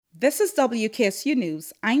This is WKSU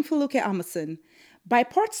News. I'm Feluke Amason.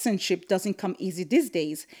 Bipartisanship doesn't come easy these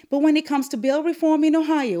days, but when it comes to bail reform in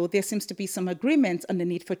Ohio, there seems to be some agreement on the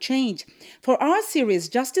need for change. For our series,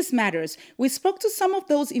 Justice Matters, we spoke to some of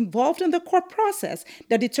those involved in the court process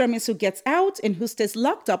that determines who gets out and who stays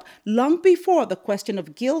locked up long before the question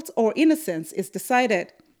of guilt or innocence is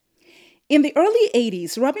decided. In the early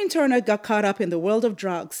 80s, Robin Turner got caught up in the world of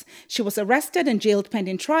drugs. She was arrested and jailed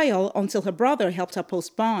pending trial until her brother helped her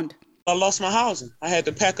post bond. I lost my housing. I had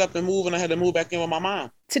to pack up and move, and I had to move back in with my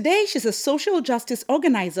mom. Today, she's a social justice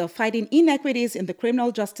organizer fighting inequities in the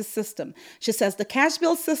criminal justice system. She says the cash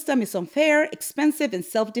bail system is unfair, expensive, and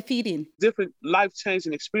self-defeating. Different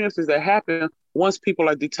life-changing experiences that happen once people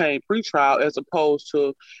are detained pretrial, as opposed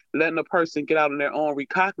to letting a person get out on their own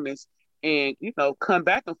recognizance and, come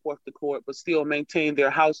back and forth to court, but still maintain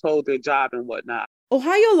their household, their job, and whatnot.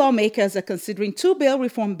 Ohio lawmakers are considering two bail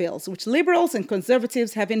reform bills, which liberals and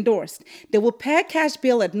conservatives have endorsed. They will pay cash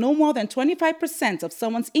bail at no more than 25% of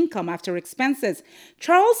someone's income after expenses.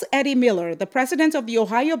 Charles Eddie Miller, the president of the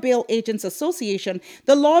Ohio Bail Agents Association,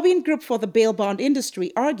 the lobbying group for the bail bond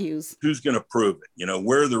industry, argues. Who's going to prove it?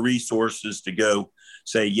 Where are the resources to go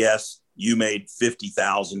say, yes, you made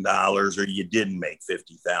 $50,000 or you didn't make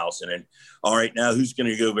 $50,000. And all right, now who's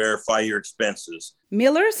going to go verify your expenses?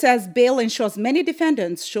 Miller says bail ensures many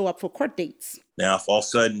defendants show up for court dates. Now, if all of a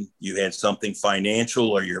sudden you had something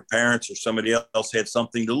financial or your parents or somebody else had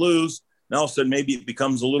something to lose, now all of a sudden maybe it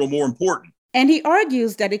becomes a little more important. And he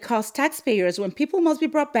argues that it costs taxpayers when people must be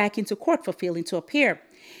brought back into court for failing to appear.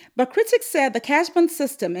 But critics said the cash bond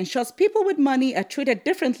system ensures people with money are treated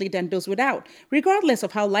differently than those without, regardless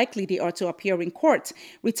of how likely they are to appear in court.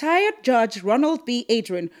 Retired Judge Ronald B.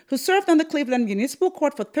 Adrian, who served on the Cleveland Municipal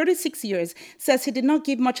Court for 36 years, says he did not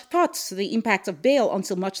give much thought to the impact of bail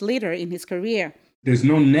until much later in his career. There's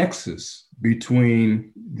no nexus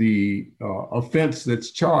between the offense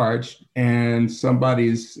that's charged and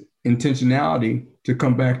somebody's intentionality to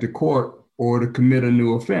come back to court or to commit a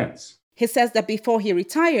new offense. He says that before he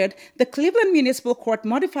retired, the Cleveland Municipal Court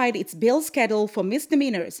modified its bail schedule for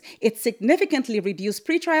misdemeanors. It significantly reduced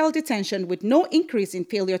pretrial detention with no increase in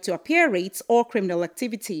failure to appear rates or criminal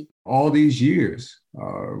activity. All these years,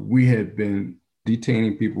 we had been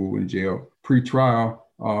detaining people in jail pretrial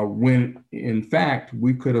when, in fact,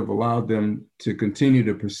 we could have allowed them to continue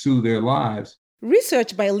to pursue their lives.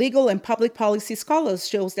 Research by legal and public policy scholars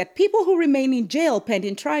shows that people who remain in jail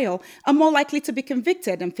pending trial are more likely to be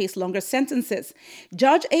convicted and face longer sentences.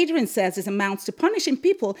 Judge Adrian says this amounts to punishing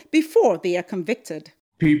people before they are convicted.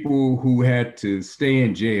 People who had to stay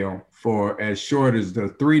in jail for as short as the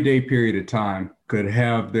 3-day period of time could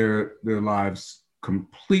have their lives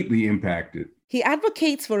completely impacted. He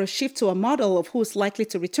advocates for a shift to a model of who is likely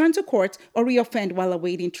to return to court or reoffend while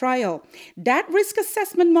awaiting trial. That risk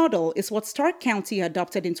assessment model is what Stark County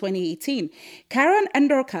adopted in 2018. Karen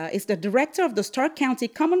Andorka is the director of the Stark County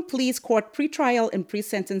Common Pleas Court Pretrial and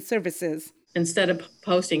Pre-Sentence Services. Instead of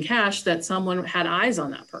posting cash, that someone had eyes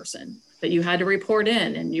on that person, that you had to report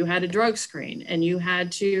in and you had a drug screen and you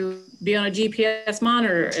had to be on a GPS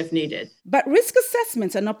monitor if needed. But risk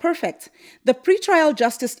assessments are not perfect. The Pretrial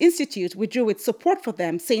Justice Institute withdrew its support for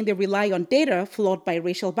them, saying they rely on data flawed by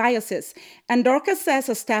racial biases. Andorka says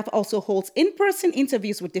her staff also holds in-person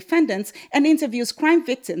interviews with defendants and interviews crime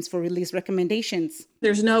victims for release recommendations.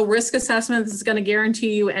 There's no risk assessment that's going to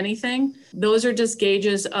guarantee you anything. Those are just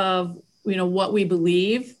gauges of, what we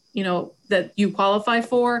believe, that you qualify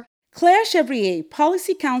for. Claire Chevrier,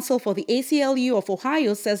 Policy Counsel for the ACLU of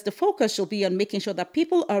Ohio, says the focus should be on making sure that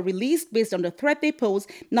people are released based on the threat they pose,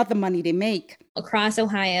 not the money they make. Across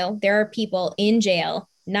Ohio, there are people in jail,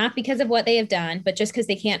 not because of what they have done, but just because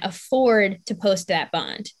they can't afford to post that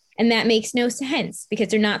bond. And that makes no sense because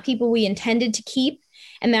they're not people we intended to keep.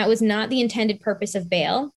 And that was not the intended purpose of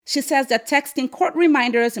bail. She says that texting court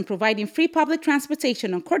reminders and providing free public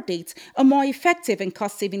transportation on court dates are more effective and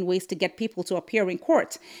cost-saving ways to get people to appear in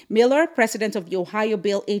court. Miller, president of the Ohio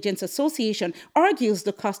Bail Agents Association, argues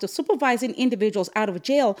the cost of supervising individuals out of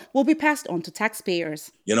jail will be passed on to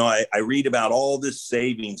taxpayers. I read about all this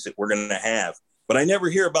savings that we're going to have, but I never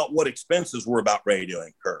hear about what expenses we're about ready to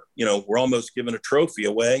incur. We're almost giving a trophy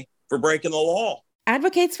away for breaking the law.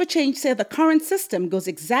 Advocates for change say the current system goes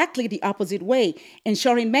exactly the opposite way,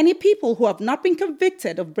 ensuring many people who have not been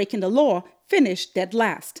convicted of breaking the law finish dead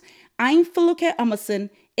last. I'm Feluke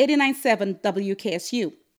Amason, 89.7 WKSU.